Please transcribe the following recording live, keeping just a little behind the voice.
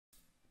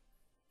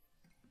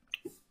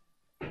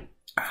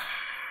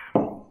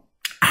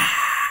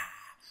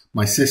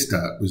My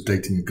sister was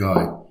dating a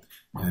guy,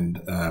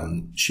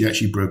 and she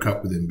actually broke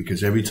up with him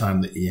because every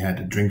time that he had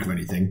a drink or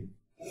anything,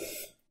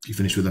 he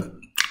finished with a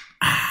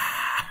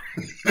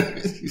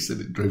She said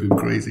it drove him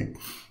crazy.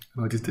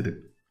 And I just did it.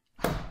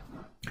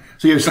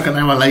 So yeah, it's like an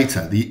hour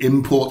later. The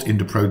import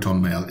into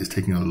Protonmail is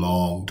taking a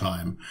long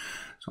time.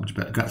 So I'm just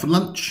about to go out for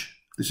lunch.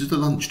 This is the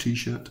lunch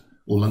t-shirt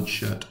or lunch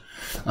shirt.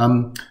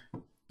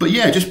 But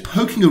yeah, just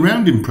poking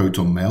around in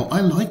Protonmail,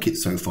 I like it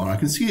so far. I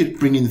can see it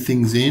bringing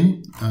things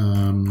in.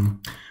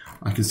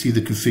 I can see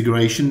the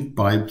configuration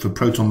for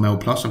Protonmail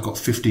Plus. I've got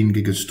 15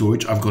 gig of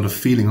storage. I've got a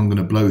feeling I'm going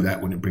to blow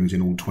that when it brings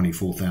in all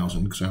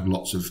 24,000 because I have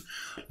lots of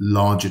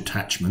large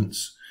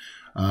attachments.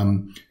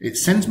 It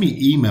sends me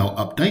email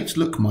updates.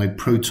 Look, my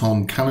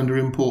Proton calendar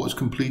import is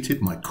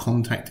completed. My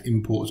contact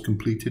import is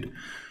completed.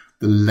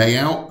 The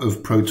layout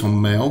of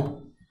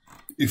Protonmail,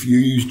 if you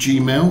use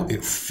Gmail,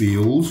 it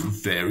feels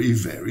very,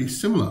 very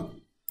similar.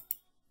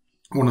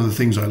 One of the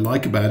things I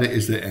like about it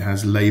is that it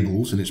has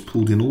labels and it's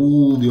pulled in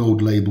all the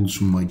old labels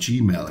from my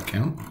Gmail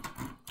account.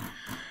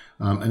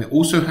 And it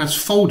also has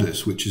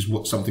folders, which is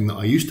something that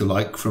I used to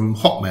like from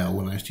Hotmail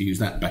when I used to use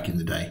that back in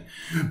the day,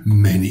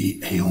 many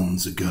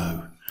aeons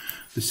ago.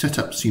 The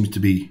setup seems to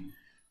be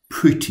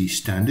pretty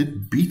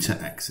standard. Beta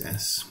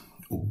access,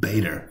 or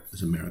beta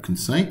as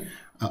Americans say.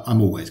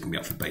 I'm always going to be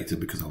up for beta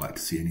because I like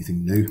to see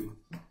anything new.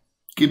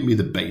 Give me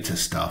the beta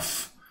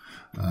stuff.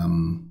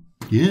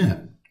 Yeah.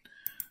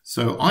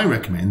 So I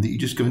recommend that you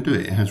just go and do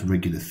it. It has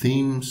regular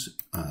themes,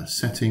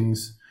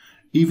 settings.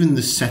 Even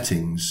the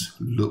settings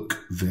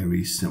look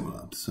very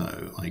similar.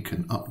 So I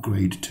can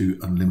upgrade to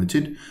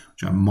unlimited,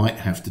 which I might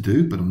have to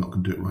do, but I'm not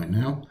going to do it right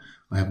now.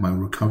 I have my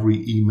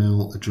recovery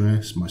email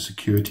address, my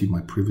security, my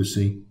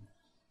privacy.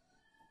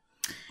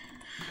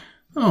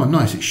 Oh,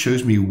 nice. It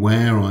shows me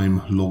where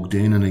I'm logged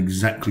in and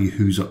exactly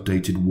who's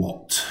updated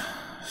what.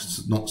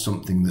 It's not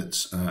something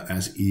that's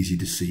as easy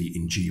to see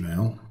in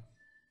Gmail.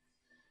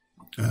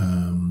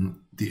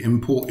 The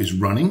import is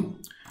running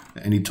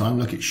at any time.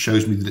 Like, it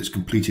shows me that it's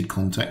completed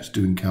contacts,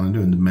 doing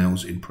calendar, and the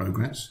mail's in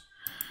progress.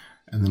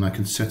 And then I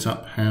can set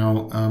up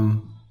how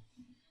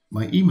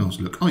my emails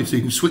look. Oh, so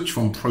you can switch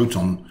from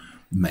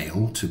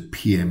Protonmail to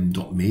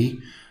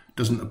pm.me.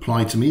 Doesn't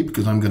apply to me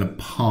because I'm going to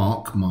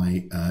park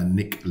my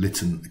Nick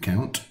Litten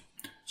account,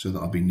 so that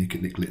I'll be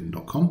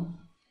nick@nicklitten.com.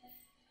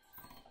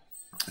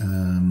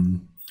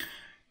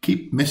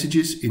 Keep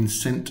messages in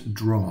sent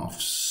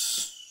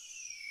drafts.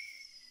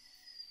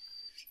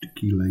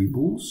 Sticky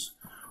labels.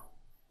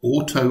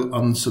 Auto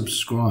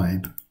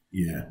unsubscribe.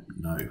 Yeah,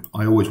 no.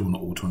 I always want to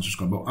auto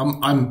unsubscribe, but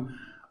I'm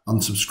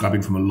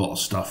unsubscribing from a lot of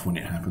stuff when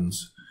it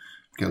happens.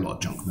 Get a lot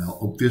of junk mail,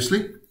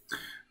 obviously.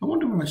 I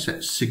wonder when I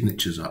set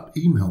signatures up.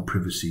 Email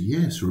privacy,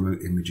 yes.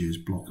 Remote images,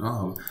 block.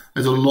 Oh,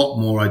 there's a lot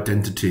more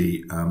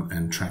identity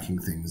and tracking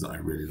things that I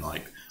really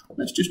like.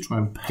 Let's just try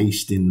and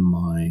paste in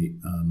my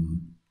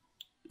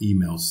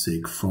email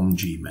sig from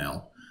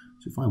Gmail.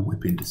 So if I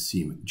whip into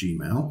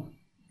Gmail,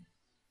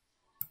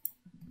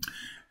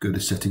 go to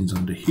settings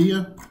under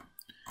here.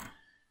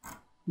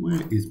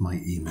 Where is my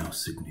email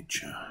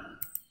signature?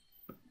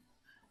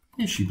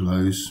 Here she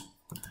blows.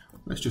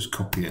 Let's just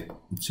copy it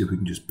and see if we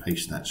can just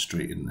paste that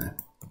straight in there.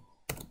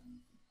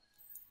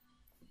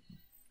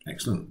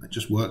 Excellent. That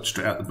just worked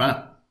straight out the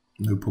bat.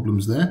 No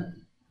problems there.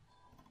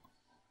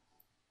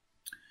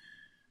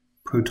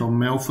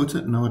 Protonmail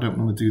footer. No, I don't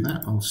want to do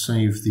that. I'll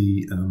save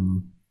the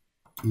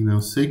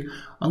email sig.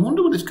 I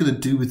wonder what it's going to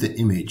do with the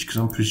image, because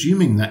I'm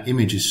presuming that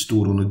image is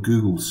stored on a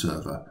Google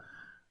server.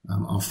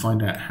 I'll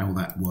find out how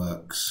that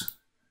works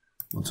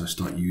once I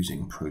start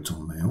using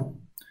Protonmail.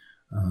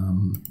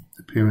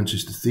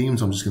 Appearances to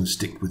themes. I'm just going to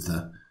stick with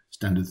the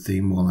standard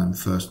theme while I'm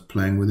first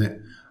playing with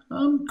it.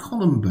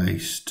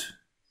 Column-based.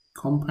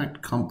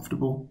 Compact,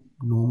 comfortable,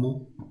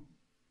 normal.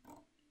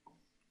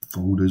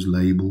 Folders,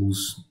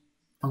 labels.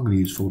 I'm going to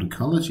use folder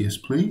colors. Yes,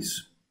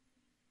 please.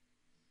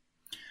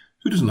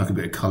 Who doesn't like a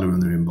bit of color in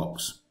their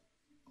inbox?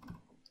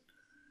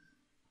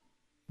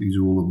 These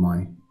are all of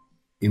my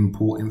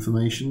import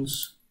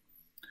informations.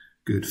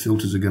 Good.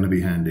 Filters are going to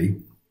be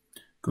handy.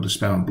 Got a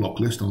spam and block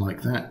list. I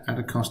like that. Add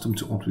a custom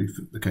to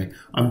automatically. Okay.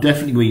 I'm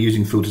definitely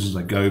using filters as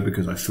I go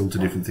because I filter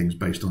different things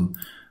based on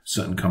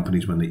certain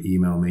companies when they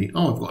email me.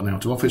 Oh, I've got an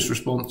out of office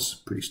response.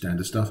 Pretty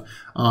standard stuff.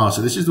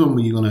 So this is the one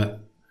where you're going to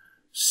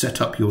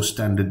set up your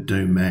standard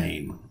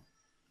domain.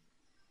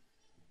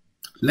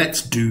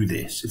 Let's do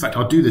this. In fact,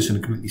 I'll do this in a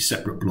completely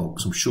separate blog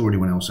because I'm sure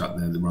anyone else out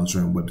there that runs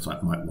their own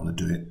website might want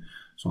to do it.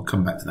 So I'll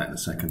come back to that in a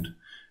second.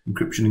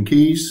 Encryption and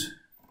keys.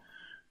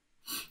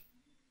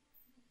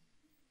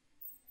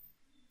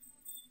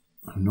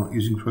 I'm not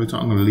using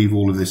Proton. I'm going to leave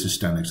all of this as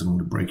standard because I don't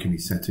want to break any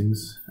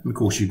settings. And of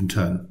course, you can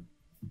turn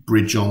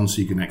Bridge on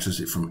so you can access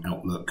it from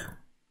Outlook.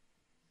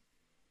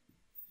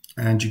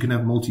 And you can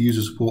have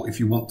multi-user support if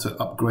you want to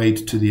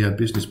upgrade to the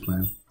business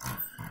plan.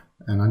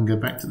 And I can go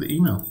back to the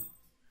email.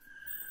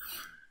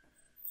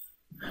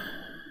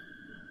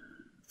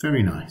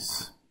 Very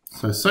nice.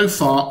 So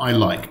far I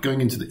like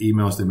going into the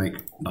emails. They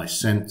make nice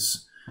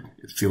sense.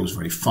 It feels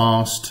very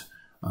fast.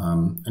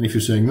 And if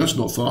you're saying that's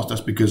not fast,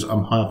 that's because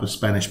I'm high up a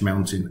Spanish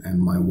mountain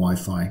and my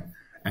Wi-Fi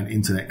and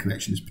internet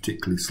connection is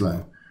particularly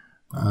slow.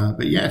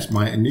 But yes,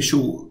 my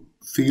initial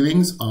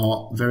feelings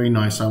are very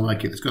nice. I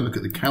like it. Let's go look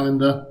at the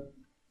calendar.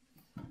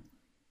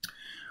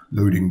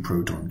 Loading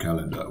Proton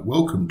calendar.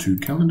 Welcome to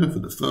calendar for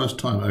the first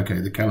time. Okay,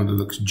 the calendar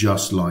looks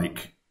just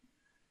like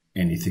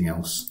anything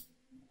else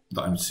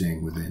that I'm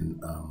seeing within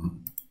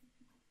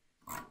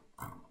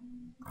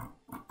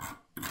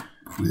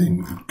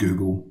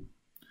Google.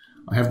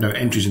 I have no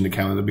entries in the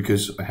calendar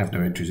because I have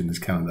no entries in this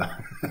calendar.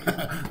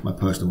 My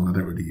personal one, I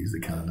don't really use the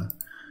calendar.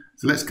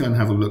 So let's go and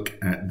have a look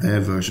at their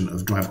version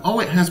of Drive.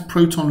 Oh, it has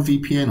Proton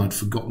VPN. I'd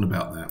forgotten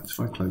about that.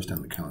 So if I close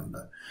down the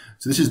calendar.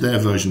 So this is their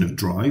version of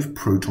Drive,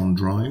 Proton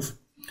Drive.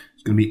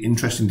 It's going to be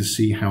interesting to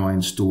see how I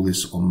install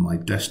this on my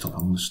desktop.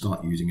 I'm going to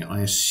start using it.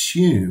 I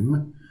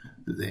assume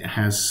that it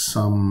has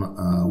some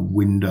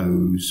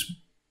Windows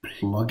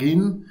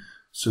plugin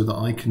so that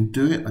I can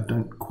do it. I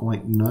don't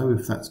quite know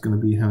if that's going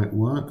to be how it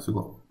works. I've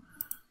got,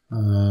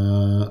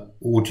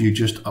 or do you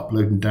just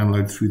upload and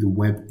download through the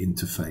web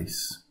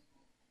interface?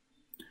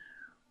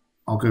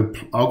 I'll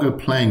go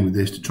playing with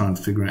this to try and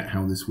figure out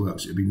how this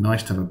works. It'd be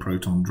nice to have a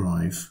Proton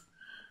Drive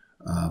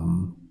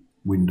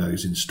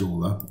Windows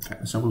installer. In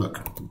fact, let's have a look.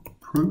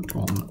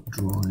 Proton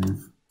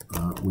Drive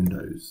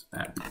Windows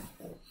app.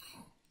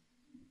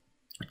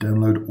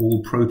 Download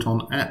all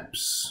Proton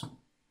apps.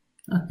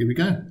 Here we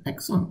go.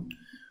 Excellent.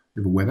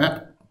 We have a web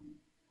app.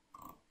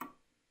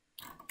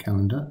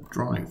 Calendar,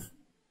 Drive.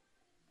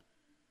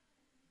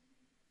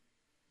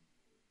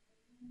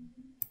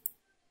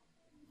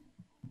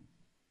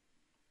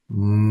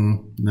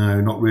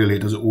 No, not really.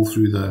 It does it all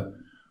through the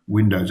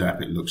Windows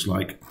app, it looks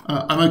like.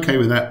 I'm okay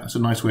with that. That's a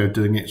nice way of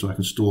doing it, so I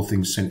can store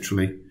things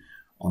centrally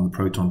on the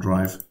Proton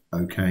Drive.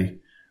 Okay.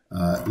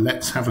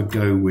 Let's have a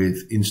go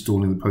with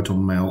installing the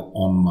Protonmail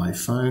on my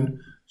phone.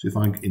 So if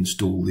I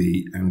install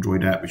the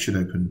Android app, it should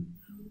open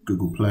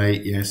Google Play.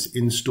 Yes,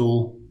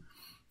 install.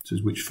 It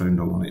says which phone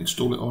do I want to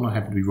install it on. I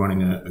happen to be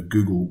running a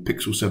Google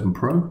Pixel 7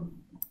 Pro.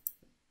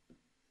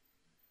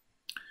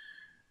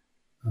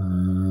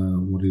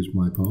 What is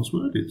my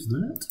password? It's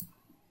that.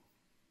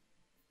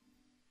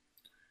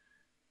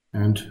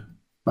 And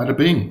bada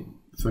bing,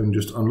 the phone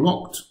just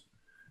unlocked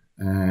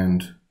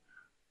and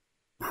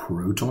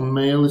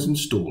Protonmail is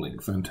installing.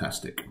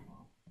 Fantastic.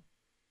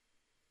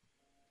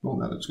 Oh,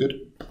 that looks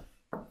good.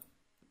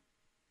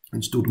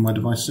 Installed on my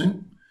device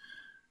soon.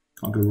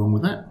 Can't go wrong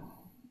with that.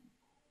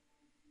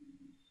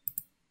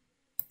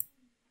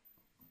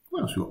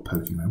 What else we got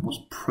poking around?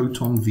 What's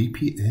Proton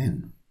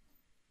VPN?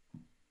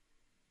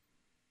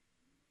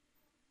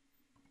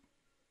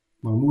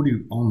 Well, I'm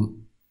already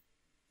on.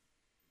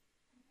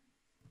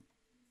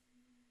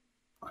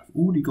 I've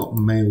already got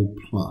Mail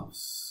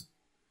Plus.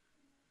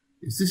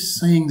 Is this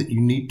saying that you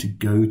need to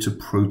go to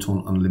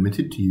Proton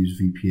Unlimited to use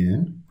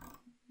VPN?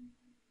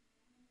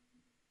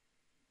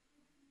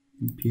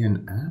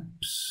 VPN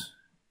apps,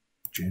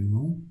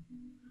 general.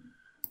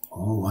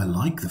 Oh, I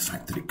like the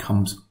fact that it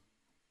comes.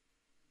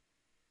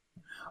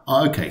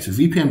 Okay, so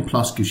VPN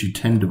Plus gives you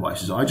 10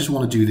 devices. I just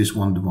want to do this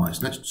one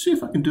device. Let's see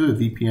if I can do a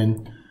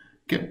VPN.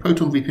 Get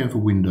Proton VPN for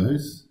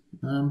Windows.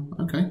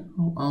 Okay,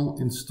 I'll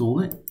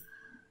install it.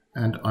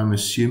 And I'm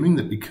assuming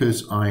that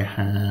because I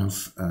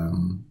have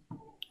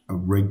a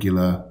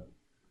regular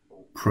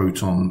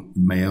Proton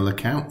Mail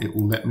account, it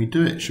will let me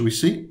do it. Shall we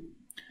see?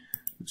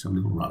 Let's have a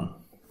little run.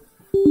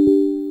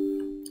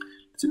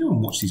 Does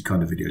anyone watch these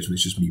kind of videos when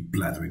it's just me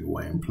blathering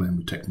away and playing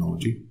with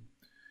technology?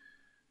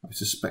 I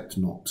suspect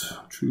not.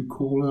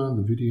 Truecaller,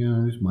 the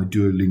videos, my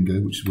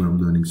Duolingo, which is where I'm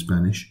learning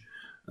Spanish.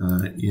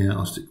 Yeah,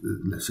 I'll stick the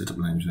let's set up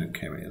language, I don't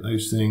care any of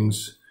those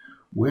things.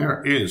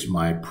 Where is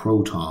my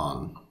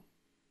Proton?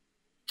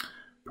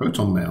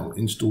 Protonmail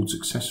installed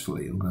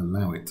successfully. I'm going to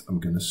allow it. I'm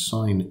going to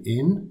sign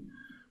in.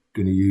 I'm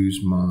going to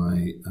use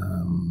my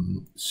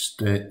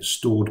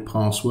stored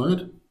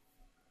password.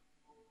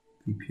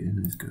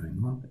 VPN is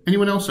going on.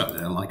 Anyone else out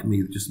there like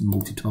me that just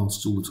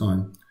multitasks all the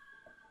time?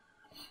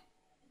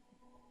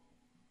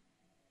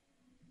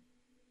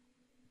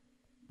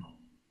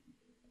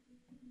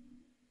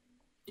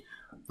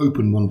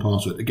 Open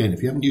 1Password. Again,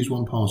 if you haven't used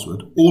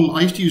 1Password, or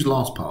I used to use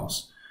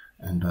LastPass,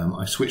 and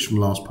I switched from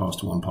LastPass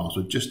to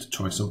 1Password just to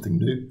try something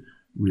new.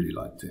 Really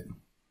liked it.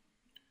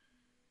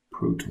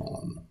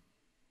 Proton.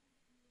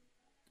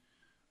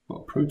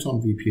 Got a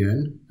Proton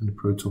VPN and a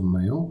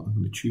Protonmail. I'm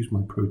going to choose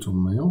my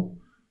Protonmail,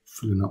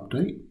 fill an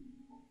update,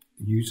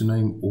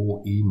 username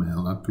or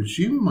email. I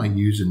presume my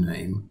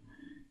username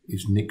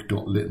is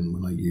nick.litten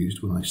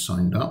when I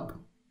signed up.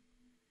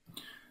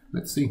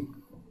 Let's see.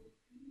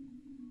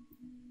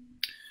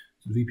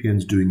 So the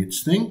VPN's doing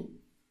its thing,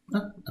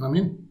 and I'm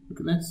in. Look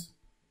at this.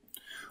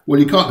 Well,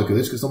 you can't look at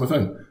this because it's on my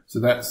phone. So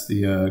that's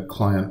the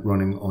client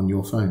running on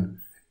your phone.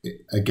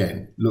 It,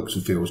 again, looks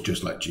and feels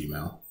just like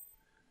Gmail.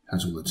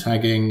 Has all the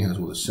tagging, has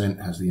all the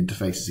sent, has the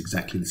interface is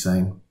exactly the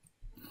same.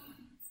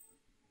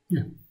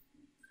 Yeah.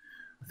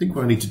 I think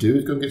what I need to do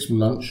is go and get some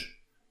lunch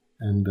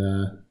and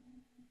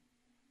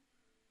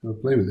have a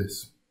play with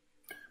this.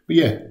 But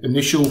yeah,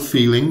 initial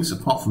feelings,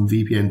 apart from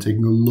VPN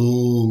taking a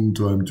long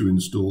time to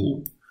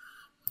install.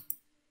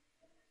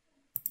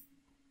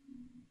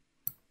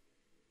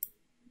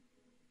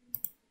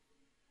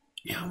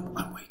 Yeah,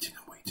 I'm waiting.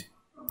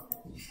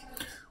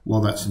 While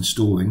that's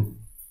installing,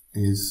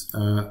 is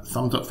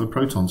thumbs up for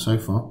Proton so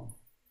far.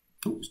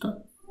 Oh, it's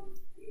done.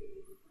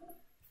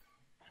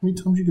 How many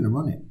times are you going to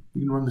run it?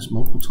 You're going to run this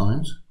multiple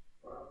times?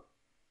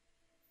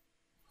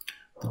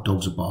 The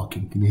dogs are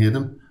barking. Can you hear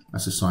them?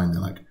 That's a sign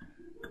they're like,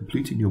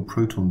 completing your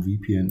Proton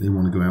VPN. They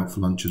want to go out for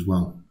lunch as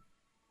well.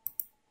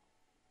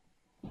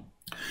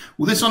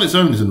 Well, this on its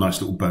own is a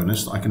nice little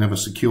bonus. I can have a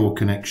secure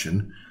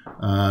connection.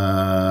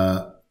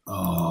 I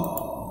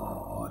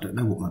don't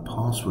know what my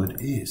password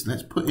is.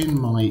 Let's put in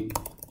my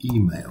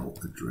email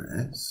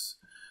address.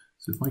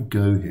 So if I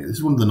go here, this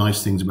is one of the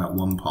nice things about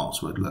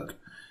 1Password. Look,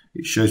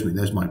 it shows me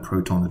there's my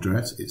Proton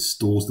address. It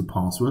stores the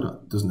password.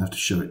 It doesn't have to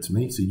show it to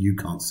me, so you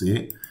can't see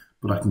it.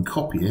 But I can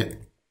copy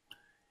it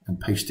and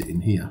paste it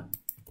in here.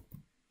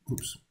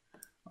 Oops.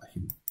 I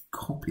can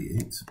copy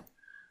it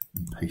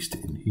and paste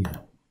it in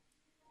here.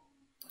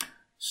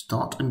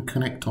 Start and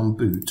connect on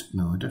boot.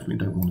 No, I definitely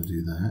don't want to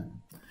do that.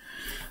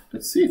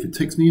 Let's see if it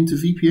takes me into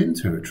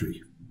VPN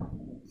territory.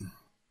 It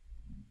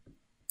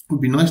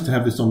would be nice to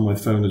have this on my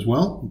phone as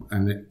well,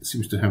 and it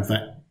seems to have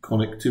that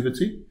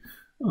connectivity.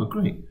 Oh,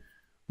 great.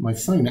 My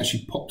phone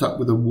actually popped up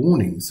with a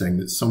warning saying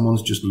that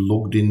someone's just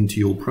logged into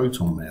your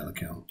Protonmail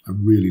account. I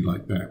really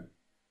like that.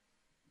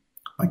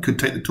 I could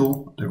take the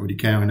tour. I don't really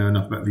care. I know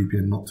enough about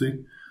VPN not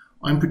to.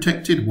 I'm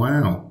protected.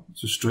 Wow.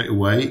 So straight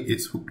away,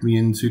 it's hooked me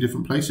into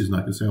different places. And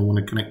I can say I want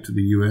to connect to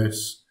the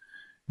US,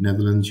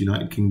 Netherlands,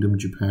 United Kingdom,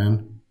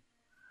 Japan.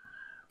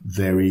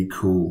 Very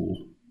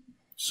cool.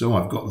 So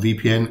I've got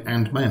VPN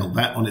and mail.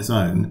 That on its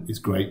own is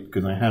great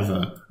because I have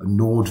a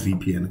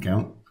NordVPN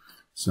account.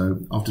 So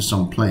after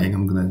some playing,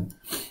 I'm going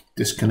to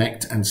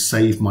disconnect and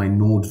save my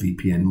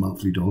NordVPN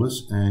monthly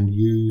dollars and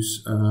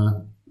use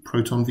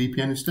Proton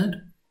VPN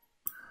instead.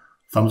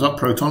 Thumbs up,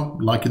 Proton.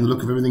 Liking the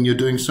look of everything you're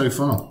doing so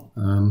far.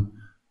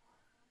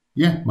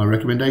 Yeah, my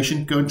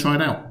recommendation, go and try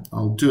it out.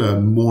 I'll do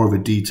more of a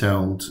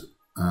detailed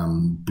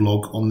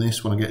blog on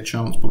this when I get a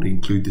chance. Probably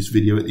include this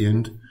video at the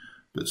end.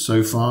 But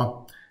so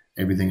far,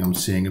 everything I'm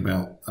seeing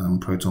about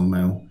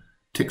Protonmail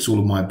ticks all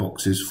of my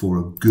boxes for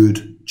a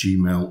good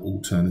Gmail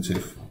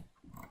alternative.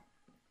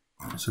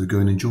 So go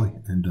and enjoy,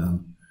 and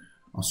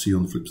I'll see you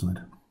on the flip side.